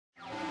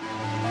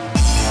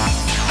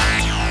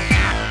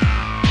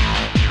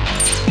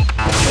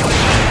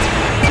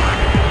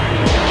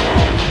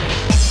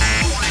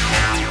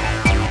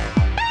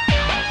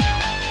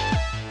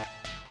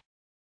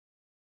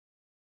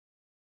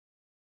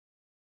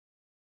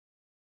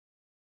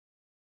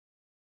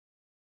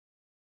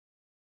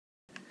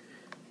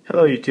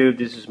Hello YouTube,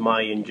 this is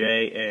Mayan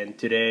J, and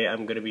today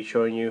I'm going to be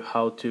showing you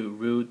how to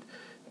root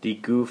the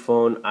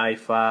Goophone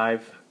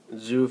i5,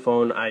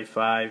 Zoophone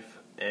i5,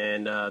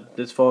 and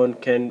this phone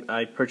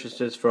I purchased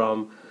this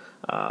from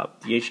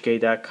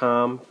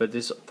thk.com, but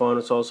this phone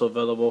is also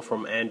available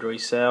from Android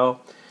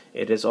Sale.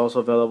 It is also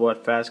available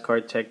at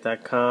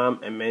fastcardtech.com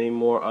and many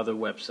more other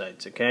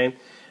websites. Okay,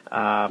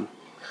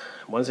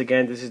 once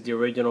again, this is the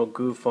original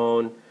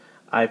Goophone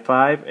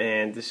i5,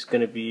 and this is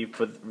going to be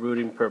for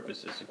rooting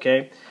purposes.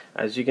 Okay,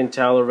 as you can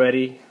tell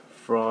already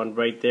from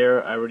right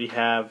there, I already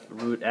have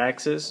root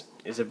access.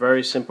 It's a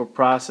very simple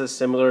process,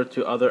 similar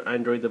to other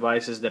Android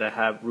devices that I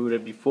have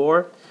rooted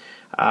before.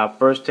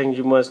 First thing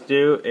you must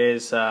do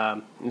is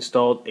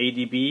install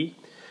ADB.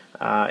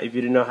 If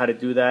you don't know how to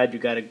do that, you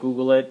got to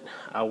Google it.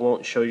 I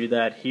won't show you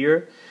that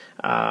here.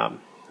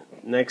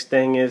 Next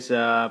thing is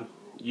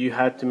you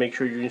have to make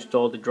sure you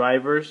install the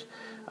drivers.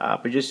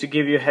 But just to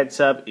give you a heads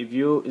up, if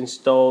you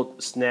installed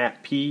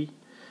SnapP,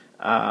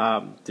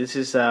 this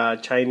is a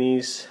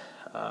Chinese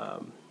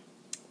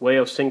way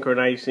of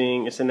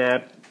synchronizing. It's an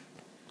app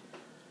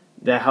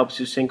that helps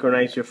you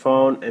synchronize your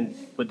phone, and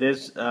with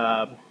this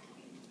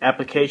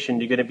application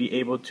you're going to be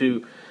able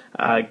to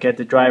get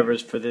the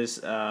drivers for this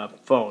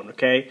phone.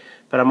 Okay,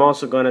 but I'm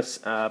also going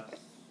to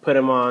put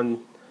them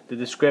on the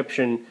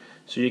description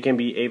so you can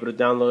be able to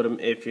download them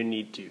if you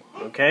need to.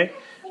 Okay,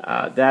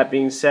 that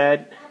being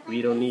said,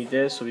 we don't need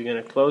this, so we're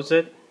going to close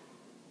it.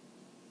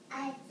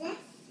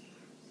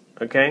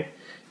 Okay,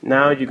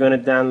 now you're going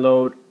to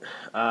download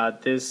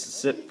this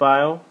zip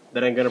file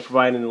that I'm going to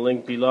provide in the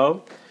link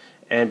below,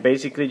 and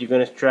basically you're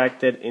going to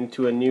extract it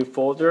into a new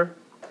folder.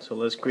 So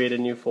let's create a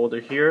new folder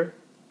here,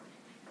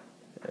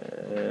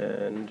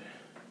 and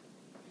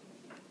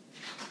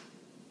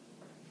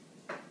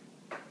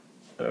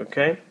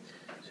okay,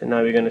 so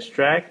now we're going to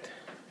extract.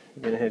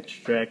 We're going to hit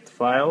extract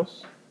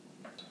files.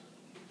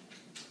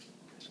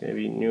 It's going to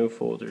be new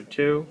folder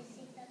 2.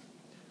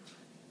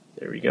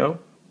 There we go.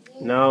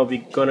 Now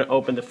we're going to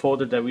open the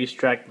folder that we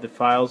extracted the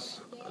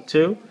files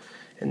to,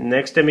 and the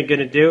next thing we're going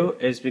to do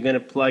is we're going to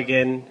plug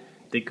in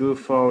the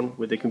Goophone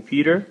with the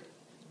computer.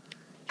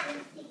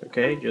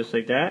 Okay, just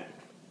like that.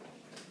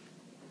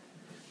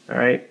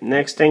 Alright,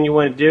 next thing you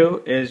want to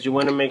do is you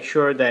want to make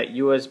sure that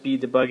USB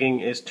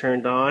debugging is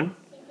turned on.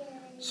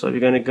 So we're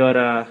going to go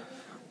to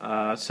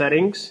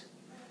settings,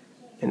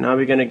 and now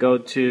we're going to go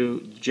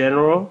to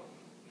general.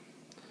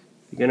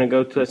 We're going to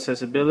go to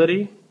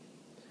accessibility,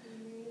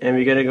 and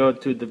we're going to go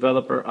to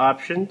developer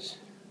options,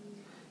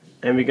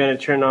 and we're going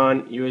to turn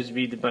on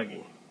USB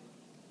debugging.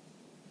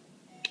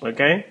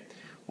 Okay,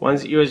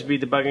 once USB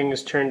debugging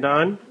is turned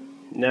on,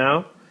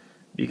 now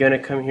you're going to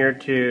come here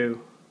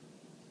to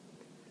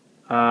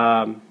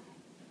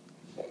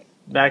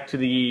back to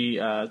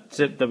the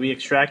zip that we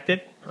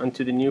extracted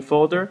onto the new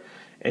folder,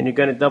 and you're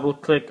going to double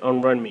click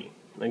on Run Me.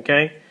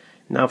 Okay,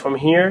 now from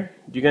here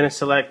you're going to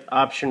select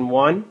option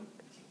 1.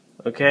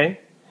 Okay,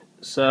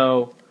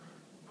 so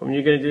what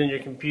you're going to do in your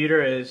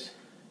computer is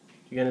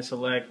you're going to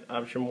select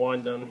option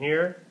 1 down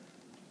here.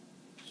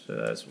 So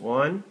that's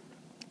 1.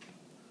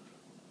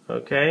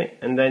 Okay,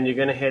 and then you're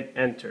going to hit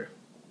enter.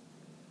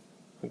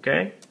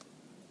 Okay,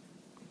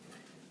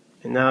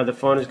 and now the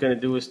phone is going to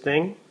do its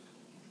thing.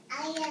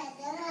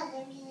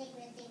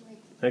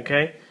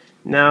 Okay,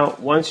 now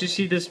once you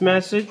see this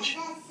message,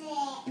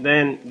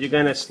 then you're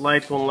going to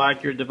slide to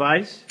unlock your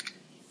device.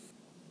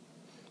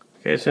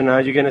 Okay, so now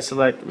you're going to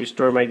select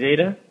restore my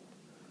data,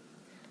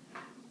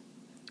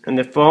 and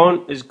the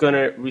phone is going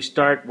to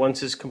restart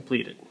once it's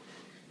completed.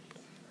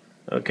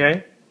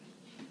 Okay,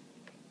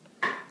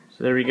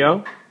 so there we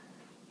go.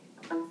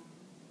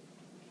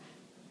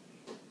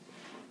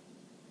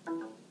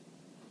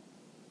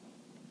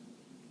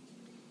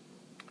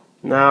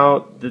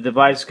 Now the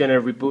device is going to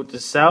reboot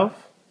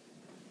itself.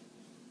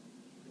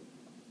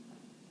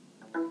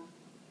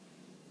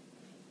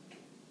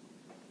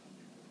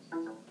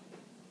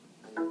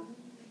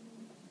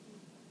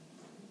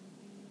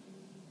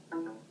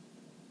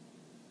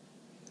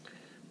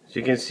 As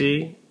you can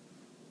see,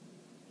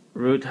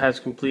 root has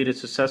completed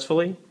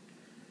successfully.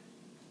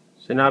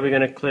 So now we're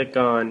going to click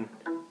on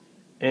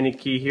any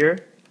key here.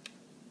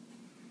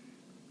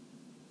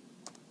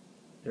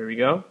 There we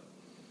go.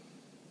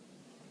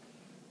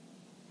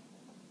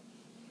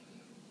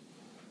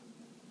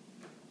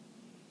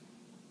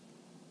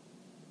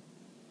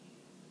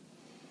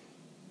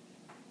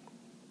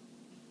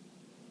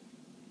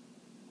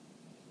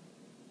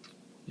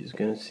 Just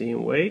going to see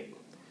and wait.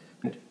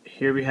 And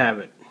here we have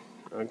it.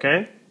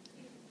 Okay,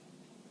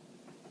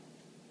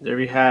 there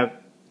we have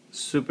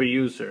super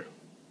user.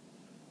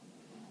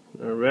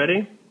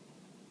 Already.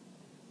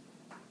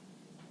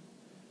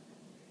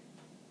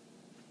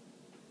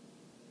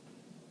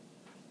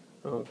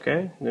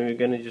 Okay, then we're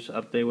going to just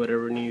update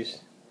whatever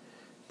needs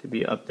to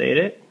be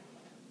updated.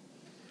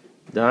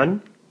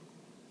 Done.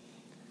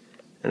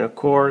 And of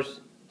course,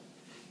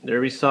 there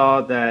we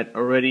saw that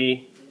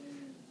already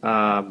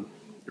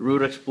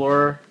Root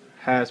Explorer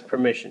has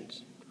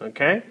permissions.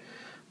 Okay,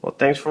 well,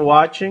 thanks for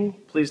watching.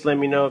 Please let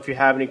me know if you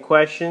have any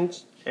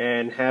questions,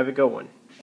 and have a good one.